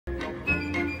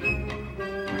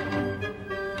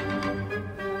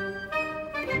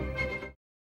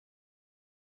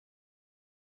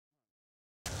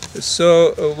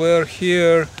So we're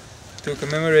here to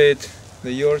commemorate the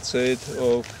yahrzeit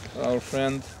of our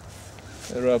friend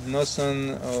Rab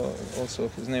Noosan. Also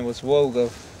his name was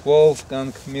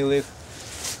Wolfgang Milich,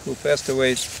 who passed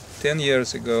away 10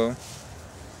 years ago.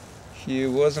 He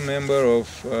was a member of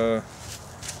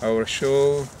our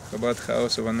show about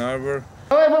House of Ann Arbor.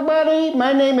 Hello everybody,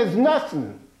 my name is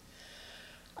Noosan.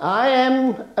 I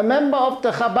am a member of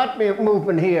the Chabad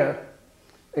movement here.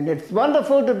 And it's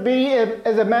wonderful to be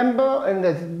as a member, and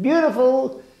it's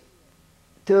beautiful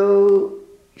to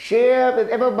share with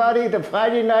everybody the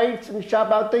Friday nights and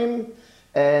Shabbatim.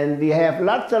 And we have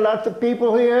lots and lots of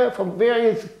people here from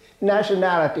various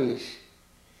nationalities.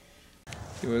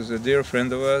 He was a dear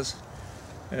friend of ours.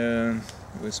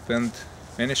 We spent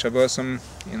many Shabbosim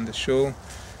in the show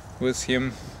with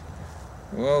him.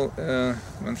 Well,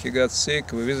 when he got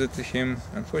sick, we visited him.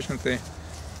 Unfortunately,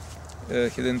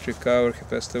 he didn't recover. He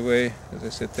passed away, as I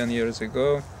said, 10 years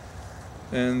ago.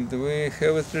 And we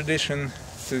have a tradition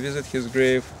to visit his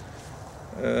grave.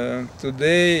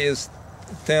 Today is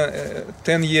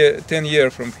 10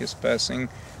 years from his passing.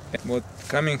 But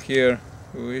coming here,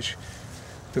 we wish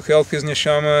to help his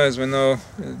neshama, as we know,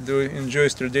 in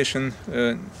Jewish tradition,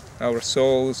 our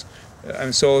souls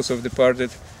and souls of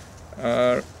departed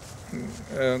are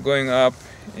going up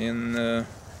in the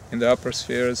upper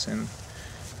spheres,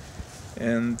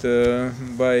 and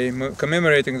by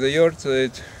commemorating the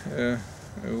yahrzeit,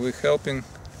 we're helping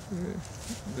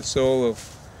the soul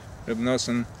of Reb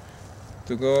Noosan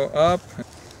to go up.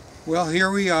 Well,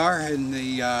 here we are in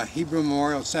the Hebrew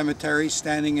Memorial Cemetery,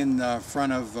 standing in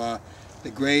front of the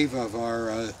grave of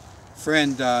our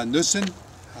friend Noosan.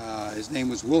 His name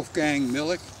was Wolfgang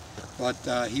Milich,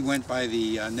 but he went by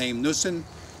the name Noosan.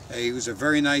 He was a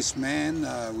very nice man.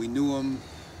 We knew him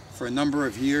for a number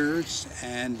of years,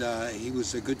 and he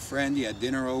was a good friend. He had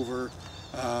dinner over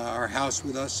our house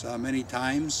with us many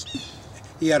times.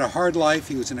 He had a hard life.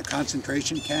 He was in a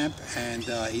concentration camp, and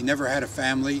he never had a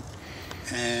family.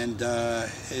 And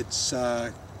it's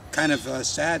kind of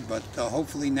sad, but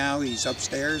hopefully now he's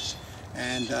upstairs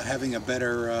and having a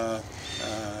better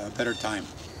time.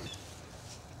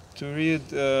 To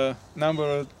read a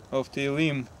number of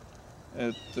Tehillim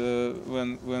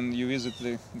when you visit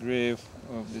the grave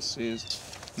of deceased,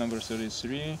 number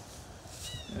 33.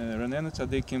 Ranenu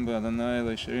tzadikim ba'Adonai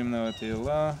le'shirim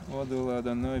na'vateilah odu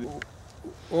la'Adonai.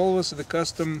 Always the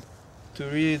custom to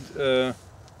read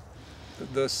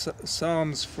the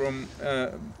Psalms from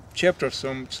chapters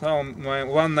from Psalm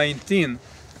 119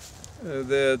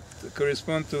 that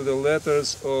correspond to the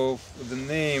letters of the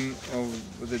name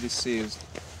of the deceased.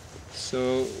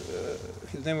 So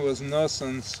his name was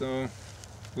Noosan, so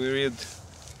we read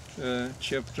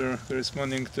chapter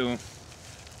corresponding to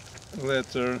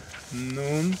letter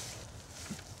Nun.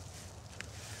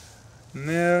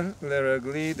 Ner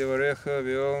leragli devarecha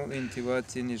ve'ol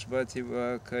intivati nishbati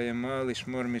va'kayema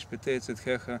lishmor mishpetei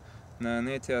tzedkecha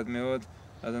na'aneti ad meod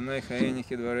Adonai chayeni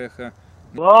kidvarecha.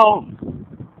 Hello,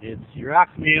 it's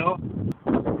Yerachmiel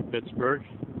from Pittsburgh,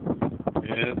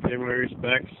 and pay my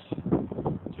respects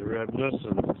to Reb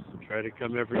Noosan. Try to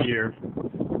come every year.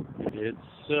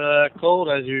 It's cold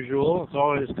as usual. It's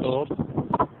always cold.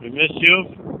 We miss you.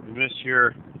 We miss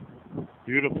your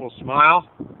beautiful smile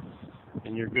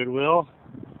and your goodwill,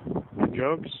 your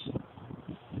jokes,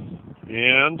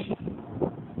 and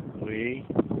we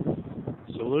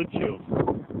salute you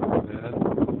and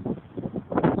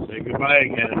say goodbye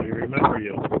again. We remember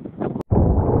you.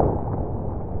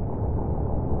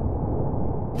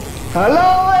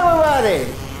 Hello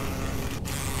everybody!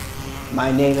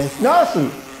 My name is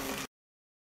Noosan.